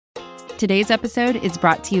Today's episode is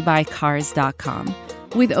brought to you by Cars.com.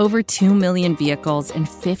 With over 2 million vehicles and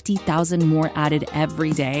 50,000 more added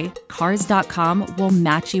every day, Cars.com will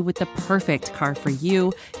match you with the perfect car for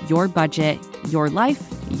you, your budget, your life,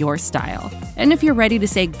 your style. And if you're ready to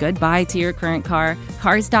say goodbye to your current car,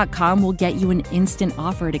 Cars.com will get you an instant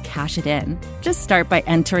offer to cash it in. Just start by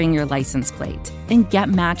entering your license plate and get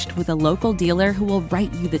matched with a local dealer who will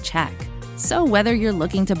write you the check. So whether you're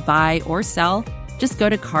looking to buy or sell, just go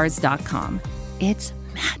to Cars.com. It's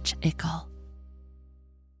magical.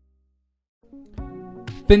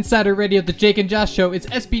 PHINSIDER Radio, the Jake and Josh Show, is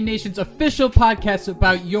SB Nation's official podcast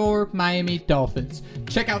about your Miami Dolphins.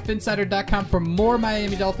 Check out PHINSIDER.com for more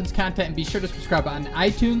Miami Dolphins content and be sure to subscribe on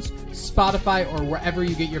iTunes, Spotify, or wherever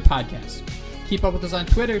you get your podcasts. Keep up with us on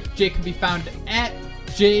Twitter. Jake can be found at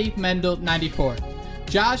JMendel94.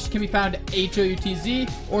 Josh can be found at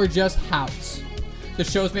HOUTZ or just House. The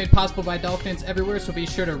show is made possible by Dolphins everywhere, so be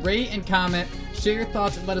sure to rate and comment, share your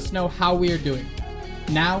thoughts, and let us know how we are doing.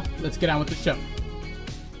 Now, let's get on with the show.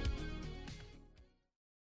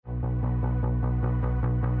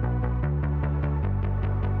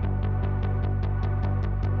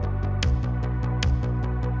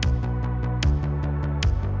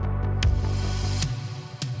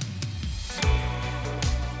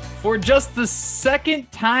 For just the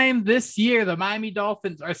second time this year, the Miami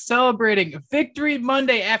Dolphins are celebrating Victory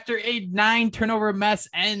Monday after a 9-turnover mess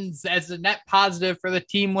ends as a net positive for the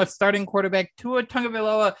team with starting quarterback Tua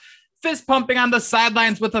Tagovailoa fist pumping on the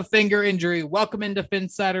sidelines with a finger injury. Welcome into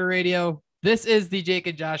PHINSIDER Radio. This is the Jake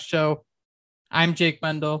and Josh Show. I'm Jake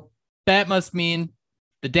Mendel. That must mean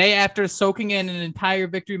the day after soaking in an entire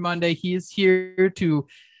Victory Monday, he is here to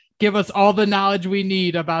give us all the knowledge we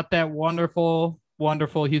need about that wonderful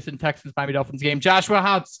Houston Texans Miami Dolphins game. Joshua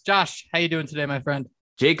House. Josh, how you doing today, my friend?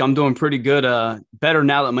 Jake, I'm doing pretty good. Better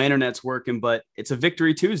now that my internet's working, but it's a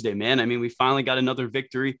Victory Tuesday, man. I mean, we finally got another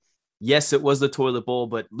victory. Yes, it was the toilet bowl,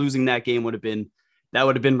 but losing that game would have been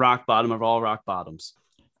rock bottom of all rock bottoms.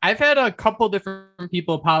 I've had a couple different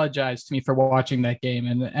people apologize to me for watching that game,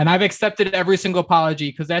 and I've accepted every single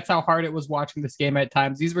apology because that's how hard it was watching this game at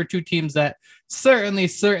times. These were two teams that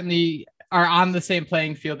certainly are on the same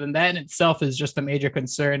playing field, and that in itself is just a major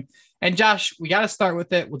concern. And Josh, we got to start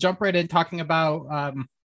with it. We'll jump right in talking about,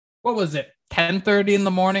 what was it? 10:30 in the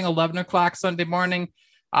morning, 11 o'clock Sunday morning.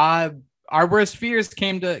 Our worst fears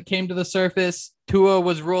came to the surface. Tua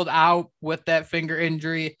was ruled out with that finger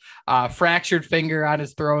injury, fractured finger on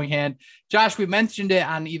his throwing hand. Josh, we mentioned it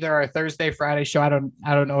on either our Thursday, Friday show. I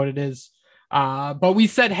don't know what it is. But we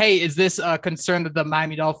said, hey, is this a concern that the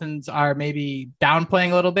Miami Dolphins are maybe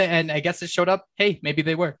downplaying a little bit? And I guess it showed up. Hey, maybe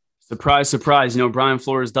they were. Surprise, surprise. Brian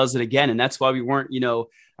Flores does it again. And that's why we weren't,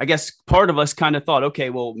 I guess part of us kind of thought, okay,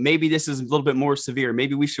 well, maybe this is a little bit more severe.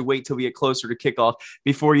 Maybe we should wait till we get closer to kickoff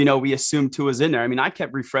before, we assume Tua's in there. I mean, I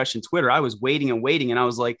kept refreshing Twitter. I was waiting. And I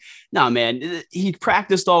was like, no, man, he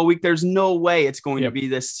practiced all week. There's no way it's going to be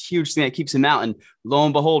this huge thing that keeps him out. And lo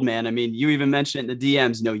and behold, man, I mean, you even mentioned it in the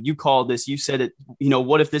DMs, you called this, you said it,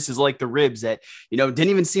 what if this is like the ribs that, didn't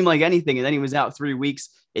even seem like anything. And then he was out 3 weeks.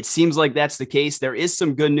 It seems like that's the case. There is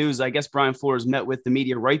some good news. I guess Brian Flores met with the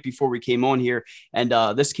media right before we came on here. And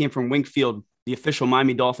this came from Wingfield, the official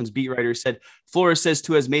Miami Dolphins beat writer. Said Flores says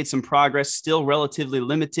Tua has made some progress, still relatively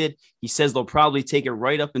limited. He says they'll probably take it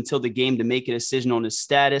right up until the game to make a decision on his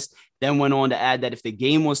status. Then went on to add that if the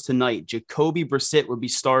game was tonight, Jacoby Brissett would be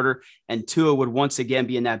starter and Tua would once again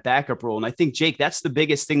be in that backup role. And I think, Jake, that's the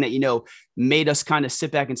biggest thing that, made us kind of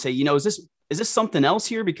sit back and say, is this something else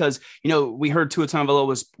here? Because, we heard Tua Tagovailoa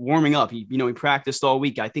was warming up. He practiced all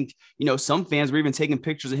week. I think, some fans were even taking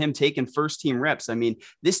pictures of him taking first team reps. I mean,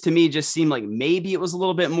 this to me just seemed like maybe it was a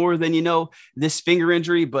little bit more than, this finger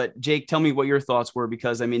injury. But Jake, tell me what your thoughts were,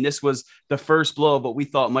 because I mean, this was the first blow, but we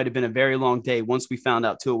thought might've been a very long day once we found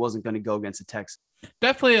out Tua wasn't going to go against the Texans.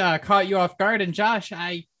 Definitely caught you off guard. And Josh,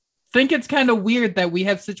 I think it's kind of weird that we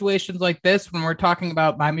have situations like this when we're talking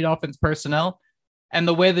about Miami Dolphins personnel and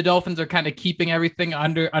the way the Dolphins are kind of keeping everything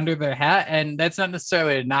under their hat. And that's not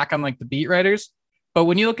necessarily a knock on like the beat writers, but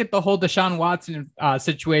when you look at the whole Deshaun Watson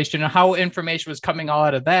situation and how information was coming all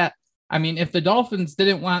out of that, I mean, if the Dolphins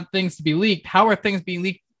didn't want things to be leaked, how are things being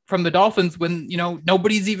leaked from the Dolphins when,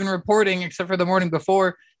 nobody's even reporting except for the morning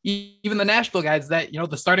before, even the national guys that,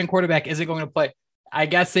 the starting quarterback isn't going to play. I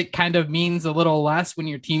guess it kind of means a little less when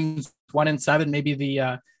your team's 1-7, maybe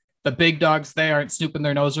the big dogs, they aren't snooping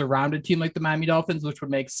their nose around a team like the Miami Dolphins, which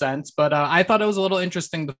would make sense. But I thought it was a little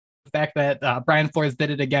interesting, the fact that Brian Flores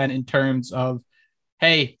did it again in terms of,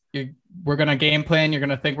 hey, we're going to game plan. You're going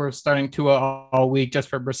to think we're starting Tua all week just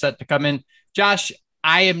for Brissett to come in. Josh,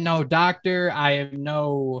 I am no doctor. I am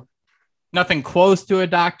no nothing close to a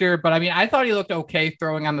doctor, but I mean, I thought he looked okay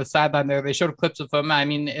throwing on the sideline there. They showed clips of him. I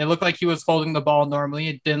mean, it looked like he was holding the ball normally.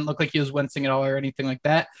 It didn't look like he was wincing at all or anything like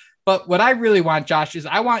that. But what I really want, Josh, is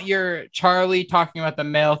I want your Charlie talking about the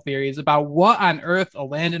mail theories about what on earth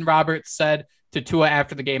Landon Roberts said to Tua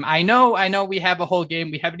after the game. I know we have a whole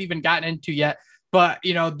game we haven't even gotten into yet, but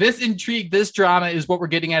this intrigue, this drama is what we're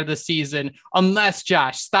getting out of the season. Unless,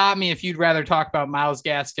 Josh, stop me if you'd rather talk about Myles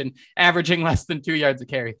Gaskin averaging less than 2 yards a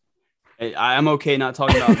carry. I'm okay not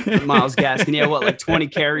talking about Myles Gaskin. Yeah, like 20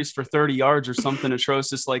 carries for 30 yards or something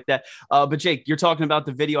atrocious like that. But Jake, you're talking about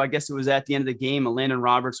the video. I guess it was at the end of the game. Landon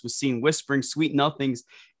Roberts was seen whispering sweet nothings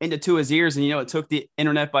into Tua's ears. And, it took the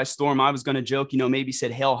internet by storm. I was going to joke, maybe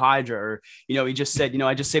said Hail Hydra, or, he just said,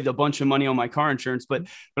 I just saved a bunch of money on my car insurance. But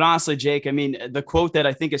honestly, Jake, I mean, the quote that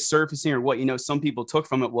I think is surfacing, or what, some people took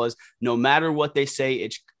from it was, no matter what they say,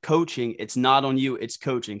 it's coaching. It's not on you. It's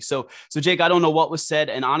coaching. So Jake, I don't know what was said.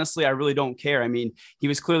 And honestly, I really don't care. I mean, he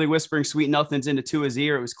was clearly whispering sweet nothings into Tua's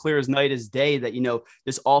ear. It was clear as night as day that,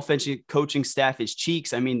 this offensive coaching staff is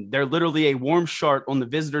cheeks. I mean, they're literally a warm shark on the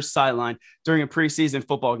visitor's sideline during a preseason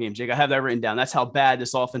football game, Jake. I have that written down. That's how bad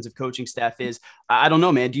this offensive coaching staff is. I don't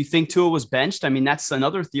know, man. Do you think Tua was benched? I mean, that's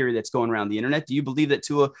another theory that's going around the internet. Do you believe that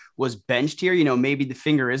Tua was benched here? Maybe the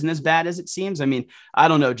finger isn't as bad as it seems. I mean, I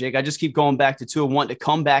don't know, Jake. I just keep going back to Tua wanting to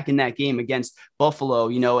come back in that game against Buffalo,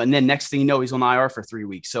 and then next thing you know, he's on IR for 3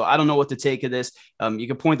 weeks. So I don't know what to take of this. You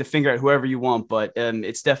can point the finger at whoever you want, but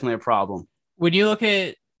it's definitely a problem. When you look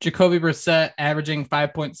at Jacoby Brissett averaging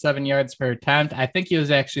 5.7 yards per attempt, I think he was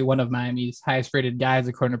actually one of Miami's highest rated guys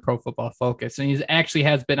according to Pro Football Focus, and he actually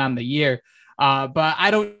has been on the year. But I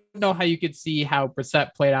don't know how you could see how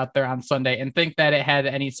Brissett played out there on Sunday and think that it had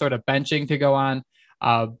any sort of benching to go on.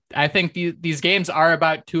 I think these games are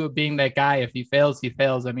about Tua being that guy. If he fails, he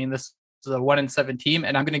fails. I mean, this is a 1-7 team,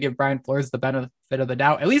 and I'm going to give Brian Flores the benefit of the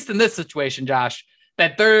doubt, at least in this situation, Josh,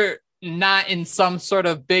 that they're not in some sort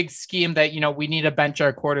of big scheme that, we need to bench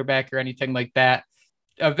our quarterback or anything like that.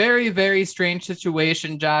 A very, very strange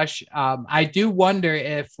situation, Josh. I do wonder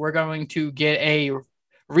if we're going to get a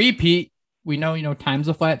repeat. We know, time's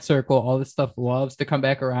a flat circle. All this stuff loves to come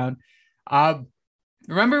back around.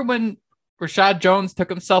 Remember when Rashad Jones took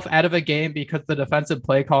himself out of a game because the defensive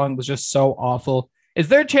play calling was just so awful? Is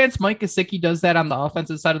there a chance Mike Gesicki does that on the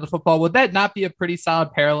offensive side of the football? Would that not be a pretty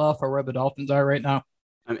solid parallel for where the Dolphins are right now?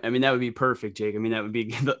 I mean, that would be perfect, Jake. I mean, that would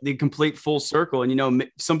be the complete full circle. And,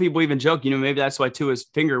 some people even joke, maybe that's why Tua's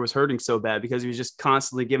finger was hurting so bad, because he was just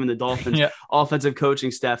constantly giving the Dolphins offensive coaching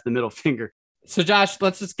staff the middle finger. So, Josh,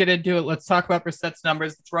 let's just get into it. Let's talk about Brissett's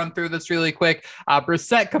numbers. Let's run through this really quick.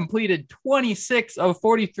 Brissett completed 26 of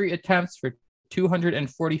 43 attempts for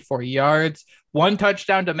 244 yards, 1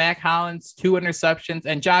 touchdown to Mac Hollins, 2 interceptions.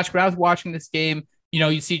 And Josh, when I was watching this game,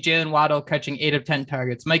 you see Jalen Waddle catching 8 of 10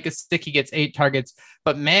 targets. Mike Gesicki gets 8 targets.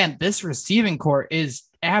 But man, this receiving corps is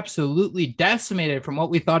absolutely decimated from what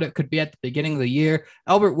we thought it could be at the beginning of the year.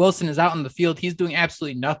 Albert Wilson is out on the field. He's doing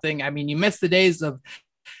absolutely nothing. I mean, you miss the days of,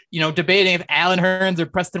 debating if Allen Hurns or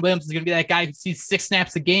Preston Williams is going to be that guy who sees 6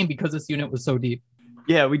 snaps a game because this unit was so deep.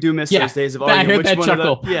 Yeah, we do miss those days of arguing. I heard that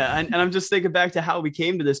chuckle. And I'm just thinking back to how we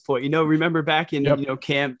came to this point. Remember back in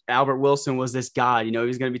camp, Albert Wilson was this god. He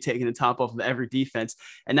was going to be taking the top off of every defense.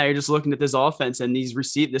 And now you're just looking at this offense and this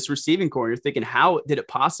receiving core. You're thinking, how did it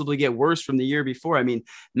possibly get worse from the year before? I mean,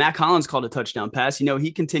 Mac Hollins called a touchdown pass.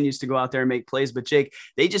 He continues to go out there and make plays. But Jake,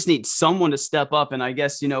 they just need someone to step up. And I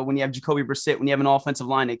guess when you have Jacoby Brissett, when you have an offensive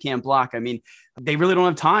line that can't block, I mean, they really don't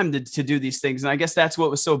have time to do these things. And I guess that's what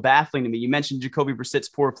was so baffling to me. You mentioned Jacoby Brissett's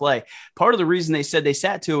poor play. Part of the reason they said they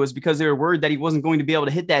sat to was because they were worried that he wasn't going to be able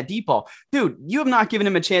to hit that deep ball. Dude, you have not given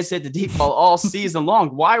him a chance to hit the deep ball all season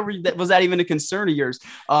long. Why was that even a concern of yours?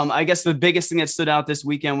 I guess the biggest thing that stood out this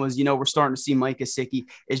weekend was, we're starting to see Mike Gesicki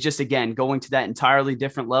is just, again, going to that entirely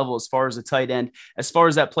different level as far as a tight end, as far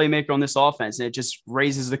as that playmaker on this offense. And it just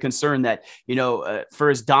raises the concern that, for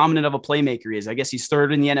as dominant of a playmaker he is, I guess he's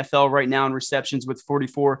third in the NFL right now in receptions with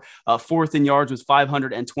 44, fourth in yards with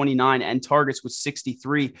 529, and targets with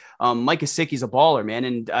 63. Mike Gesicki's a baller, man.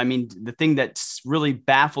 And I mean, the thing that really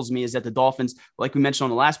baffles me is that the Dolphins, like we mentioned on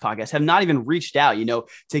the last podcast, have not even reached out,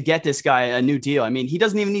 to get this guy a new deal. I mean, he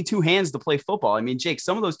doesn't even need 2 hands to play football. I mean, Jake,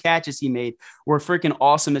 some of those catches he made were freaking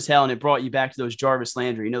awesome as hell. And it brought you back to those Jarvis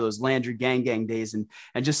Landry, those Landry gang days, and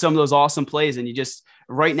just some of those awesome plays. And you just,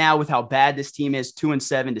 right now, with how bad this team is,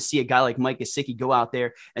 2-7, to see a guy like Mike Gesicki go out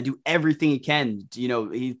there and do everything he can,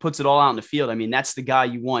 he puts it all out in the field. I mean, that's the guy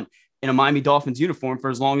you want in a Miami Dolphins uniform for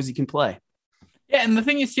as long as he can play. Yeah, and the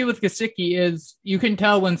thing you see with Gesicki is you can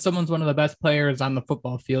tell when someone's one of the best players on the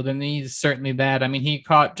football field, and he's certainly that. I mean, he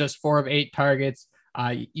caught just 4 of 8 targets,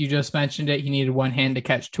 You just mentioned it. He needed one hand to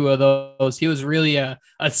catch two of those. He was really a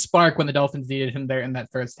spark when the Dolphins needed him there in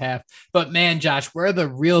that first half. But man, Josh, where the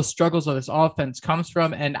real struggles of this offense comes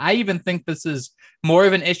from, and I even think this is more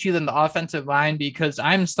of an issue than the offensive line, because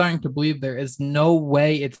I'm starting to believe there is no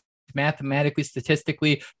way it's mathematically,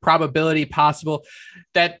 statistically, probability possible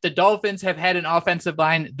that the Dolphins have had an offensive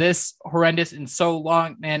line this horrendous in so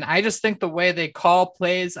long. Man, I just think the way they call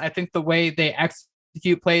plays, I think the way they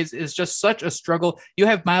execute plays is just such a struggle. You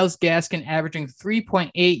have Myles Gaskin averaging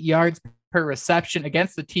 3.8 yards per reception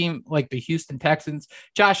against the team like the Houston Texans.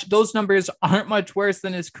 Josh, those numbers aren't much worse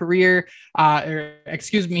than his career, his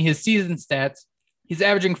season stats. He's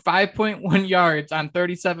averaging 5.1 yards on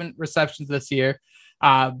 37 receptions this year.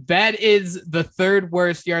 That is the third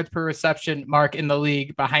worst yards per reception mark in the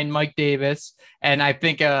league, behind Mike Davis. And I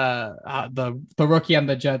think the rookie on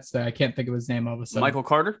the Jets there, I can't think of his name all of a sudden.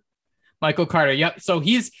 Michael Carter. Yep. So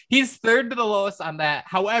he's third to the lowest on that.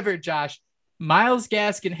 However, Josh, Myles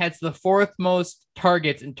Gaskin has the fourth most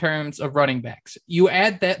targets in terms of running backs. You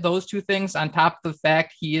add those two things on top of the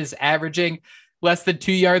fact he is averaging less than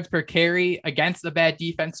 2 yards per carry against the bad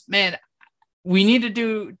defense. Man,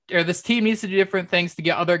 this team needs to do different things to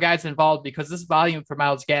get other guys involved, because this volume for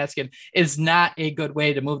Myles Gaskin is not a good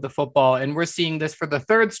way to move the football. And we're seeing this for the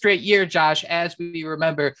third straight year, Josh. As we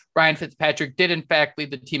remember, Ryan Fitzpatrick did in fact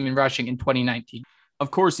lead the team in rushing in 2019. Of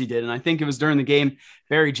course he did. And I think it was during the game,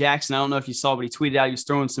 Barry Jackson, I don't know if you saw, but he tweeted out, he was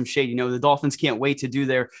throwing some shade. The Dolphins can't wait to do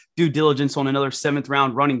their due diligence on another 7th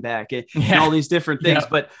round running back and all these different things. Yeah.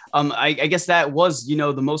 But I guess that was,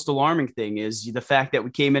 the most alarming thing is the fact that we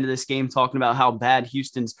came into this game talking about how bad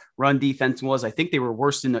Houston's run defense was. I think they were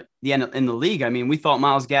worst in the league. I mean, we thought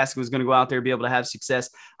Myles Gaskin was going to go out there and be able to have success.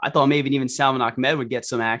 I thought maybe even Salvon Ahmed would get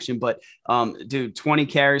some action, but 20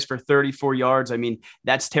 carries for 34 yards. I mean,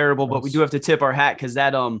 that's terrible, but we do have to tip our hat, because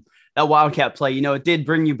that Wildcat play, it did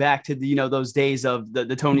bring you back to those days of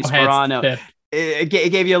the Tony Sperano. It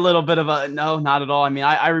gave you a little bit of a no, not at all. I mean,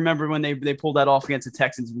 I remember when they pulled that off against the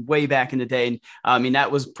Texans way back in the day. And I mean, that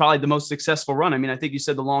was probably the most successful run. I mean, I think you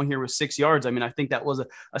said the long here was 6 yards. I mean, I think that was a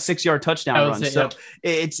 6-yard touchdown run. So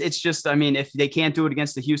it's just, I mean, if they can't do it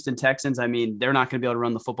against the Houston Texans, I mean, they're not going to be able to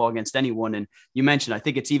run the football against anyone. And you mentioned, I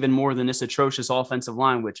think it's even more than this atrocious offensive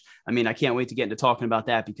line, which, I mean, I can't wait to get into talking about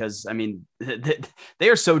that, because I mean, they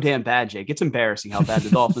are so damn bad, Jake. It's embarrassing how bad the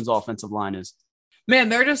Dolphins offensive line is. Man,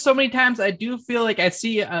 there are just so many times I do feel like I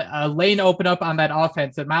see a lane open up on that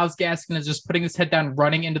offense, and Myles Gaskin is just putting his head down,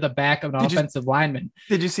 running into the back of an offensive lineman.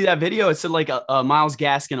 Did you see that video? It said like a Myles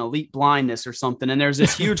Gaskin elite blindness or something, and there's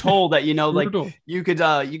this huge hole that like you could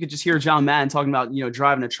just hear John Madden talking about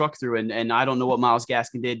driving a truck through, and I don't know what Myles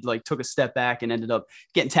Gaskin did, like took a step back and ended up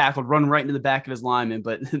getting tackled, running right into the back of his lineman.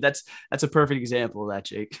 But that's a perfect example of that,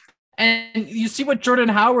 Jake. And you see what Jordan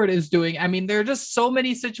Howard is doing. I mean, there are just so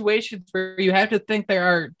many situations where you have to think there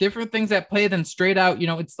are different things at play than straight out,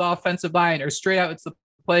 it's the offensive line, or straight out it's the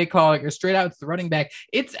play calling, or straight out it's the running back.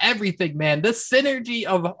 It's everything, man. The synergy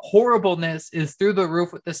of horribleness is through the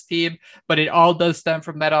roof with this team, but it all does stem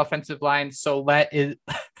from that offensive line. So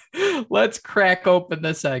let's crack open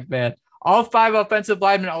this egg, man. All 5 offensive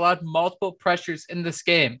linemen allowed multiple pressures in this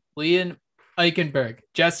game. Liam Eichenberg,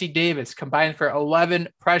 Jesse Davis combined for 11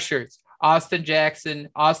 pressures. Austin Jackson,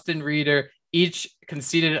 Austin Reeder, each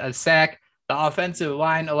conceded a sack. The offensive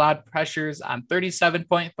line allowed pressures on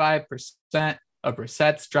 37.5% of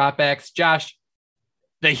Brissett's dropbacks. Josh,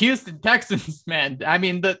 the Houston Texans, man, I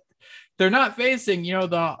mean, they're not facing,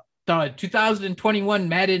 the 2021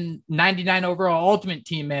 Madden 99 overall ultimate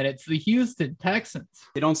team, man. It's the Houston Texans.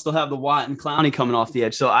 They don't still have the Watt and Clowney coming off the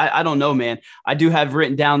edge. So I don't know, man. I do have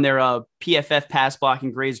written down their PFF pass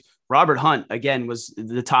blocking grades. Robert Hunt, again, was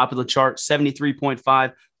the top of the chart,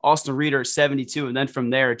 73.5. Austin Reeder, 72. And then from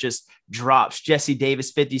there, it just drops. Jesse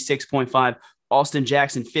Davis, 56.5. Austin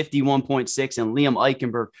Jackson, 51.6. And Liam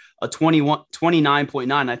Eichenberg, a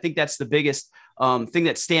 29.9. I think that's the biggest thing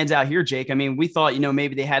that stands out here, Jake. I mean, we thought,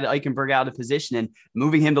 maybe they had Eichenberg out of position, and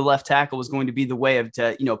moving him to left tackle was going to be the way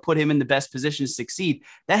to put him in the best position to succeed.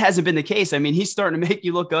 That hasn't been the case. I mean, he's starting to make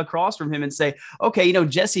you look across from him and say, okay,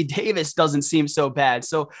 Jesse Davis doesn't seem so bad.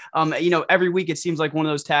 So, every week it seems like one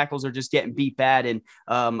of those tackles are just getting beat bad. And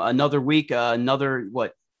another week,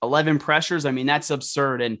 11 pressures. I mean, that's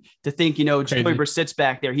absurd. And to think, Jacoby Brissett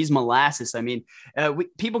back there, he's molasses. I mean,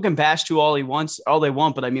 people can bash to all they want,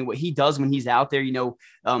 but I mean, what he does when he's out there,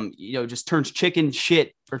 just turns chicken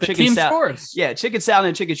shit or the chicken salad. Yeah, chicken salad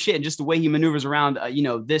and chicken shit. And just the way he maneuvers around,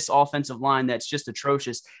 this offensive line that's just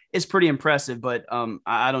atrocious is pretty impressive. But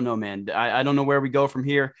I don't know, man. I don't know where we go from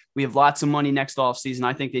here. We have lots of money next offseason.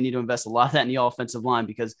 I think they need to invest a lot of that in the offensive line,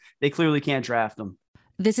 because they clearly can't draft them.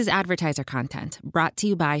 This is advertiser content brought to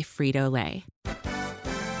you by Frito-Lay.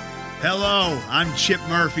 Hello, I'm Chip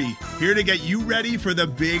Murphy, here to get you ready for the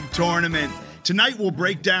big tournament. Tonight we'll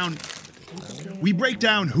break down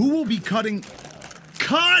who will be cutting.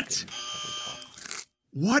 Cut!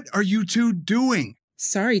 What are you two doing?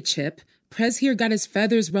 Sorry, Chip. Prez here got his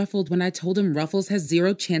feathers ruffled when I told him Ruffles has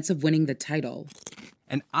zero chance of winning the title.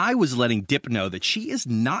 And I was letting Dip know that she is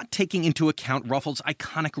not taking into account Ruffles'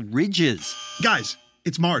 iconic ridges. Guys,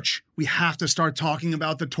 it's March. We have to start talking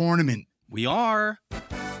about the tournament. We are.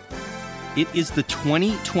 It is the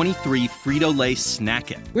 2023 Frito-Lay Snack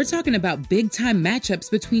It. We're talking about big-time matchups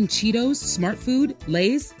between Cheetos, Smart Food,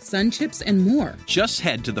 Lay's, Sun Chips, and more. Just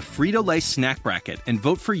head to the Frito-Lay Snack Bracket and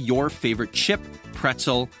vote for your favorite chip,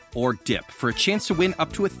 pretzel, or dip for a chance to win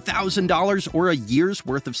up to $1,000 or a year's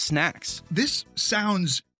worth of snacks. This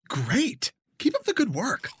sounds great. Keep up the good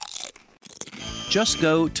work. Just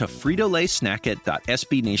go to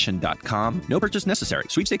fritolaysnackit.sbnation.com. No purchase necessary.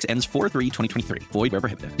 Sweepstakes ends 4/3/2023. Void where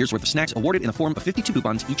prohibited. Year's worth of snacks awarded in the form of 52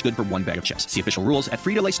 coupons, each good for one bag of chips. See official rules at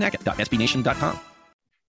fritolaysnackit.sbnation.com.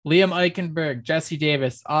 Liam Eichenberg, Jesse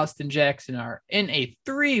Davis, Austin Jackson are in a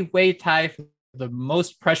three-way tie for the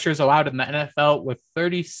most pressures allowed in the NFL with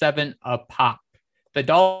 37 apiece. The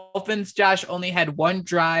Dolphins, Josh, only had one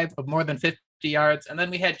drive of more than 50 yards, and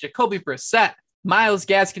then we had Jacoby Brissett, Myles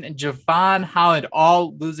Gaskin, and Javon Holland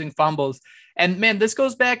all losing fumbles. And man, this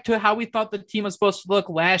goes back to how we thought the team was supposed to look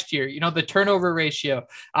last year. You know, the turnover ratio,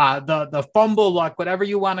 the fumble luck, whatever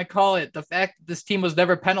you want to call it. The fact that this team was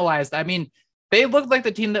never penalized. I mean, they looked like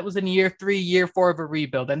the team that was in year 3, year 4 of a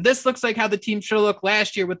rebuild. And this looks like how the team should have looked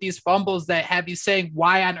last year with these fumbles that have you saying,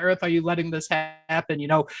 why on earth are you letting this happen? You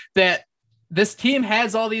know, that this team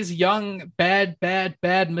has all these young, bad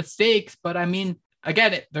mistakes. But I mean, I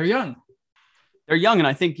get it. They're young. They're young. And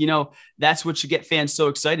I think, that's what should get fans so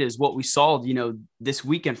excited is what we saw, this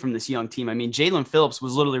weekend from this young team. I mean, Jalen Phillips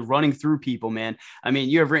was literally running through people, man. I mean,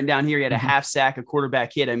 you have written down here, he had a half sack, a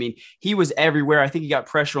quarterback hit. I mean, he was everywhere. I think he got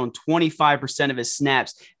pressure on 25% of his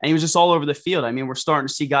snaps, and he was just all over the field. I mean, we're starting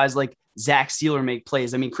to see guys like Zach Sealer make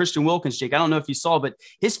plays. I mean, Christian Wilkins, Jake, I don't know if you saw, but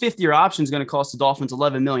his 5th-year option is going to cost the Dolphins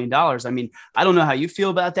 $11 million. I mean, I don't know how you feel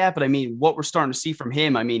about that, but I mean, what we're starting to see from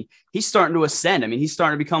him, I mean, he's starting to ascend. I mean, he's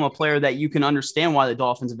starting to become a player that you can understand why the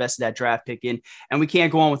Dolphins invested that draft pick in. And we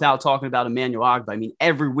can't go on without talking about Emmanuel Ogbah. I mean,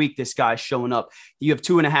 every week this guy's showing up. You have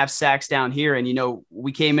 2.5 sacks down here. And,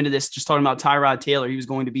 we came into this just talking about Tyrod Taylor. He was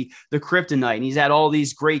going to be the kryptonite, and he's had all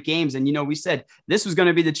these great games. And, we said this was going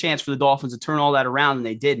to be the chance for the Dolphins to turn all that around. And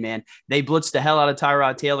they did, man. They blitzed the hell out of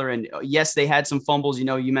Tyrod Taylor. And yes, they had some fumbles.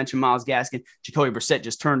 You mentioned Myles Gaskin. Jacoby Brissett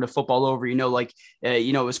just turned the football over,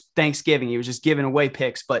 it was Thanksgiving. He was just giving away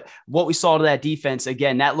picks. But what we saw to that defense,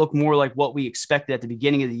 again, that looked more like what we expected at the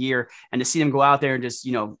beginning of the year. And to see them go out there and just,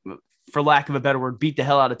 for lack of a better word, beat the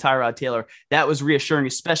hell out of Tyrod Taylor, that was reassuring,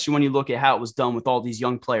 especially when you look at how it was done with all these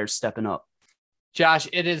young players stepping up. Josh,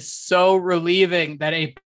 it is so relieving that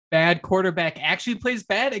a bad quarterback actually plays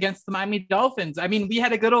bad against the Miami Dolphins. I mean, we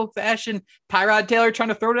had a good old-fashioned Tyrod Taylor trying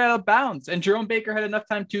to throw it out of bounds, and Jerome Baker had enough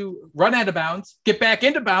time to run out of bounds, get back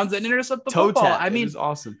into bounds, and intercept the football. I mean, it was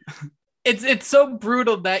awesome. It's so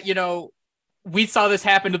brutal that, we saw this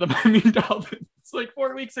happen to the Miami Dolphins like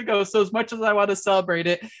 4 weeks ago. So as much as I want to celebrate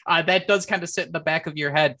it, that does kind of sit in the back of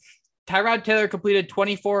your head. Tyrod Taylor completed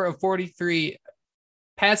 24 of 43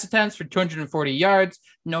 pass attempts for 240 yards.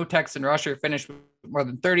 No Texan rusher finished with more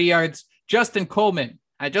than 30 yards. Justin Coleman,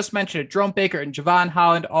 I just mentioned it, Jerome Baker and Javon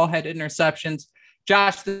Holland all had interceptions.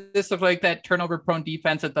 Josh, this looked like that turnover-prone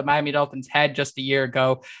defense that the Miami Dolphins had just a year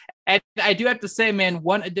ago. And I do have to say, man,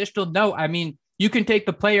 one additional note. I mean, you can take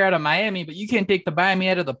the player out of Miami, but you can't take the Miami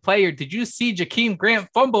out of the player. Did you see Jakeem Grant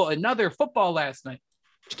fumble another football last night?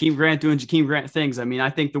 Jakeem Grant doing Jakeem Grant things. I mean,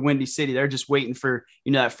 I think the Windy City, they're just waiting for,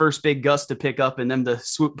 that first big gust to pick up and them to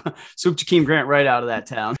swoop Jakeem Grant right out of that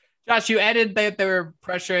town. Josh, you added that they were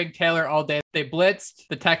pressuring Taylor all day. They blitzed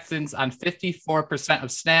the Texans on 54%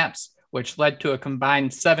 of snaps, which led to a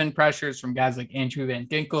combined 7 pressures from guys like Andrew Van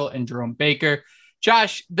Ginkel and Jerome Baker.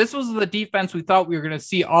 Josh, this was the defense we thought we were going to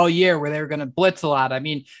see all year, where they were going to blitz a lot. I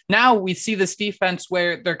mean, now we see this defense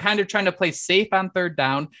where they're kind of trying to play safe on third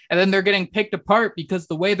down, and then they're getting picked apart because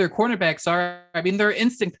the way their cornerbacks are, I mean, they're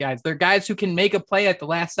instinct guys. They're guys who can make a play at the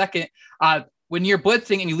last second. when you're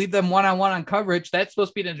blitzing and you leave them one-on-one on coverage, that's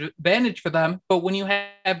supposed to be an advantage for them. But when you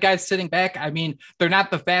have guys sitting back, I mean, they're not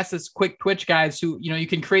the fastest, quick twitch guys who, you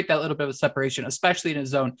can create that little bit of a separation, especially in a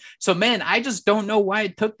zone. So, man, I just don't know why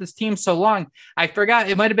it took this team so long. I forgot,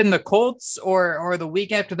 it might have been the Colts or the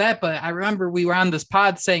week after that, but I remember we were on this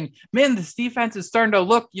pod saying, man, this defense is starting to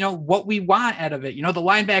look, what we want out of it. The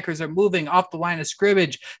linebackers are moving off the line of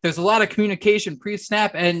scrimmage. There's a lot of communication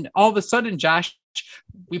pre-snap, and all of a sudden, Josh,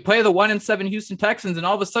 we play the 1-7 Houston Texans, and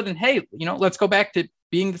all of a sudden, hey, let's go back to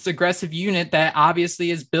being this aggressive unit that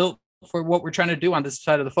obviously is built for what we're trying to do on this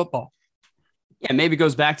side of the football. Yeah, maybe it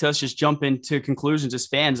goes back to us just jumping to conclusions as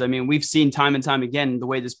fans. I mean, we've seen time and time again the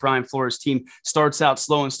way this Brian Flores team starts out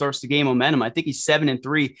slow and starts to gain momentum. I think he's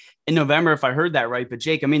 7-3 in November, if I heard that right. But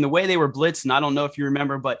Jake, I mean, the way they were blitzing, I don't know if you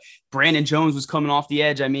remember, but Brandon Jones was coming off the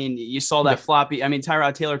edge. I mean, you saw that floppy. I mean,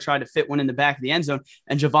 Tyrod Taylor tried to fit one in the back of the end zone,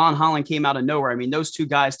 and Javon Holland came out of nowhere. I mean, those two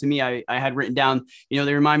guys, to me, I had written down,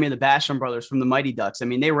 they remind me of the Basham brothers from the Mighty Ducks. I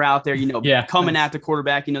mean, they were out there, coming at the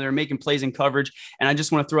quarterback, they were making plays in coverage. And I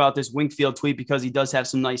just want to throw out this Wingfield tweet because he does have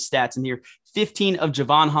some nice stats in here. 15 of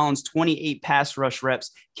Javon Holland's 28 pass rush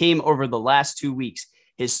reps came over the last 2 weeks.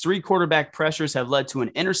 His 3 quarterback pressures have led to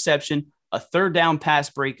an interception, a third down pass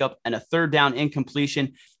breakup, and a third down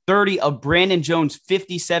incompletion. 30 of Brandon Jones'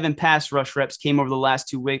 57 pass rush reps came over the last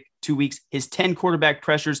 2 weeks. His 10 quarterback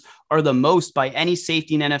pressures are the most by any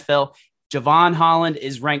safety in NFL. Javon Holland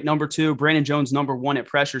is ranked number 2, Brandon Jones number 1 at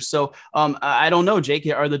pressure. So I don't know, Jake,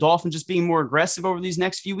 are the Dolphins just being more aggressive over these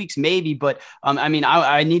next few weeks? Maybe, but I mean,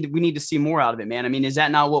 we need to see more out of it, man. I mean, is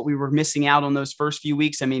that not what we were missing out on those first few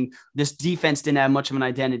weeks? I mean, this defense didn't have much of an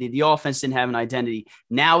identity. The offense didn't have an identity.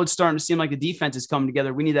 Now it's starting to seem like the defense is coming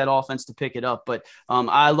together. We need that offense to pick it up. But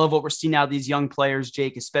I love what we're seeing out of these young players,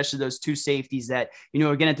 Jake, especially those 2 safeties that,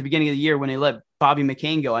 again, at the beginning of the year when they let Bobby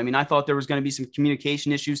McCain go. I mean, I thought there was going to be some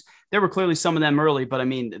communication issues. There were clearly some of them early, but I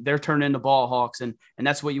mean, they're turning into ball hawks, and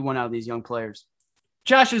that's what you want out of these young players.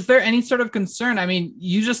 Josh, is there any sort of concern? I mean,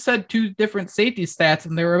 you just said 2 different safety stats,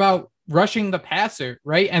 and they were about rushing the passer,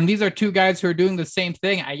 right? And these are 2 guys who are doing the same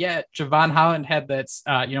thing. Javon Holland had that,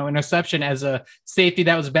 interception as a safety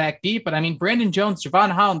that was back deep. But I mean, Brandon Jones, Javon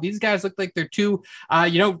Holland, these guys look like they're 2,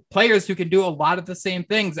 players who can do a lot of the same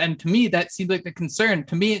things. And to me, that seems like the concern.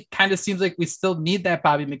 To me, it kind of seems like we still need that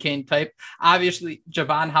Bobby McCain type. Obviously,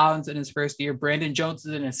 Javon Holland's in his first year. Brandon Jones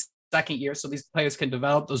is in his second year, so these players can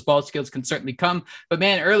develop. Those ball skills can certainly come. But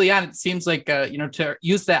man, early on, it seems like, to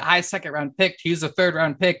use that high second round pick, to use a third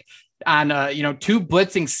round pick on, 2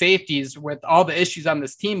 blitzing safeties with all the issues on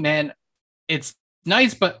this team, man, it's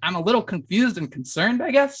nice, but I'm a little confused and concerned,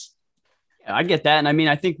 I guess. Yeah, I get that. And I mean,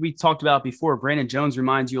 I think we talked about before, Brandon Jones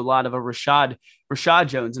reminds you a lot of a Rashad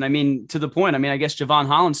Jones. And I mean, to the point, I mean, I guess Javon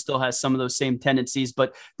Holland still has some of those same tendencies,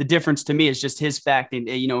 but the difference to me is just his fact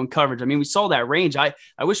in coverage. I mean, we saw that range. I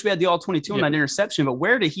wish we had the all 22 on that interception, but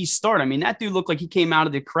where did he start? I mean, that dude looked like he came out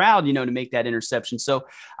of the crowd, to make that interception. So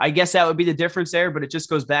I guess that would be the difference there, but it just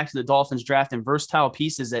goes back to the Dolphins drafting versatile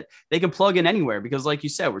pieces that they can plug in anywhere, because like you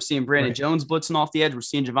said, we're seeing Brandon Jones blitzing off the edge. We're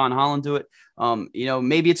seeing Javon Holland do it.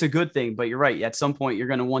 Maybe it's a good thing, but you're right. At some point, you're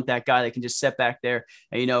going to want that guy that can just sit back there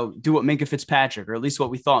and, do what Minkah Fitzpatrick, or at least what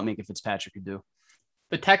we thought Minkah Fitzpatrick could do.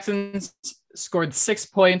 The Texans scored 6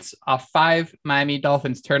 points off 5 Miami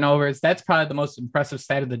Dolphins turnovers. That's probably the most impressive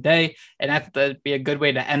stat of the day. And that would be a good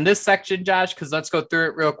way to end this section, Josh, because let's go through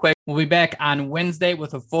it real quick. We'll be back on Wednesday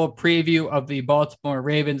with a full preview of the Baltimore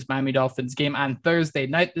Ravens Miami Dolphins game on Thursday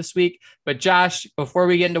night this week. But Josh, before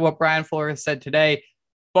we get into what Brian Flores said today,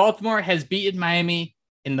 Baltimore has beaten Miami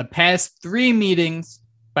in the past 3 meetings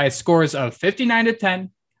by scores of 59-10,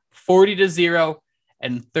 40-0,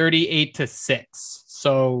 and 38-6.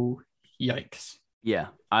 So, yikes. Yeah,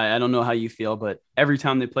 I don't know how you feel, but every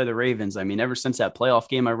time they play the Ravens, I mean, ever since that playoff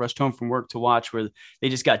game I rushed home from work to watch where they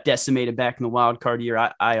just got decimated back in the wild card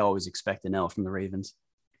year, I always expect an L from the Ravens.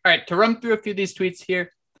 All right, to run through a few of these tweets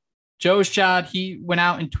here. Joe Schad, he went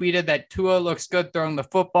out and tweeted that Tua looks good throwing the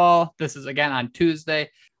football. This is again on Tuesday.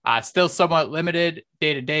 Still somewhat limited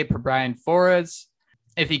day-to-day per Brian Flores.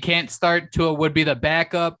 If he can't start, Tua would be the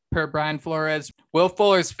backup per Brian Flores. Will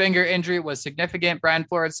Fuller's finger injury was significant, Brian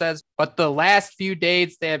Flores says, but the last few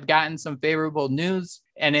days they have gotten some favorable news.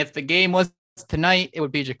 And if the game was tonight, it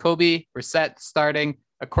would be Jacoby Brissett starting,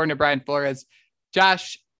 according to Brian Flores.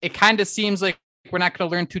 Josh, it kind of seems like we're not going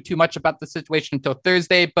to learn too much about the situation until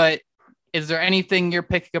Thursday, but is there anything you're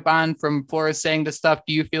picking up on from Flores saying this stuff?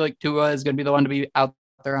 Do you feel like Tua is going to be the one to be out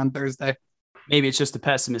there on Thursday? Maybe it's just a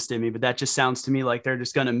pessimist in me, but that just sounds to me like they're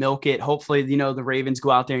just going to milk it. Hopefully, the Ravens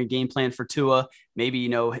go out there and game plan for Tua. Maybe,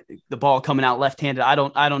 the ball coming out left-handed. I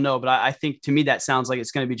don't know, but I think to me that sounds like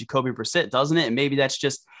it's going to be Jacoby Brissett, doesn't it? And maybe that's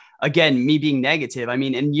just again, me being negative. I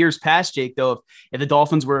mean, in years past, Jake, though, if the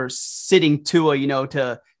Dolphins were sitting Tua,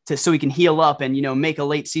 so he can heal up and, make a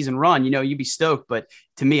late season run, you'd be stoked. But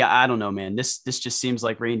to me, I don't know, man, this just seems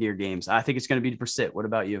like reindeer games. I think it's going to be Brissett. What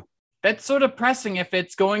about you? That's sort of pressing if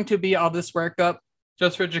it's going to be all this workup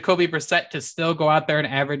just for Jacoby Brissett to still go out there and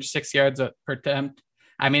average 6 yards per attempt.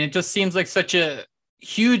 I mean, it just seems like such a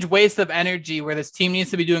huge waste of energy where this team needs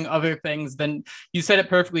to be doing other things than you said it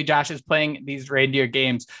perfectly. Josh is playing these reindeer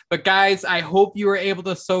games. But guys, I hope you were able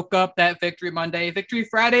to soak up that Victory Monday. Victory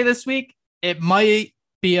Friday this week, it might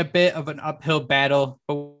be a bit of an uphill battle,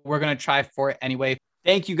 but we're going to try for it anyway.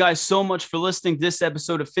 Thank you guys so much for listening to this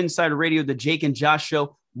episode of PHINSIDER Radio, the Jake and Josh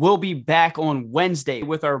Show. We'll be back on Wednesday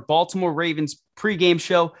with our Baltimore Ravens pregame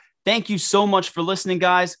show. Thank you so much for listening,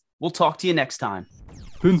 guys. We'll talk to you next time.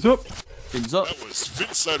 Fins up. Fins up. That was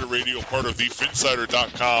PHINSIDER Radio, part of the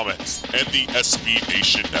PHINSIDER.com and the SB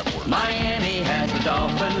Nation Network. Miami has the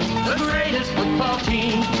Dolphins, the greatest football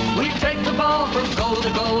team. We take the ball from goal to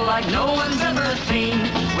goal like no one's ever seen.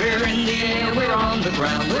 We're in the air, we're on the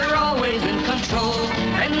ground, we're always in control.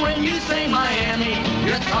 And when you say Miami,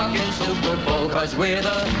 you're talking Super Bowl, 'cause we're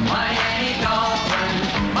the Miami Dolphins.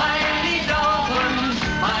 Miami Dolphins,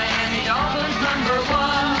 Miami Dolphins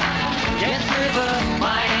 #1. Yes, we're the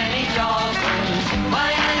Miami Dolphins,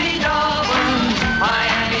 Miami Dolphins,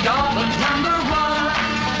 Miami Dolphins #1.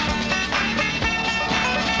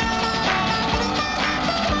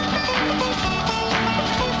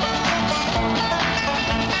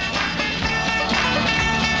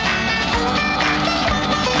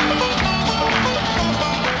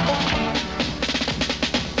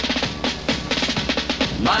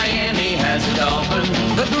 Miami has the Dolphins,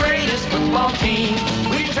 the greatest football team.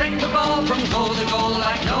 We take the ball from goal to goal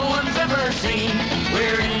like no one's ever seen.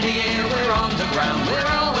 We're in the air, we're on the ground, we're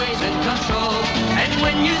always in control. And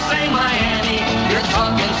when you say Miami, you're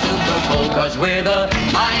talking Super Bowl, 'cause we're the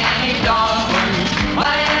Miami Dolphins.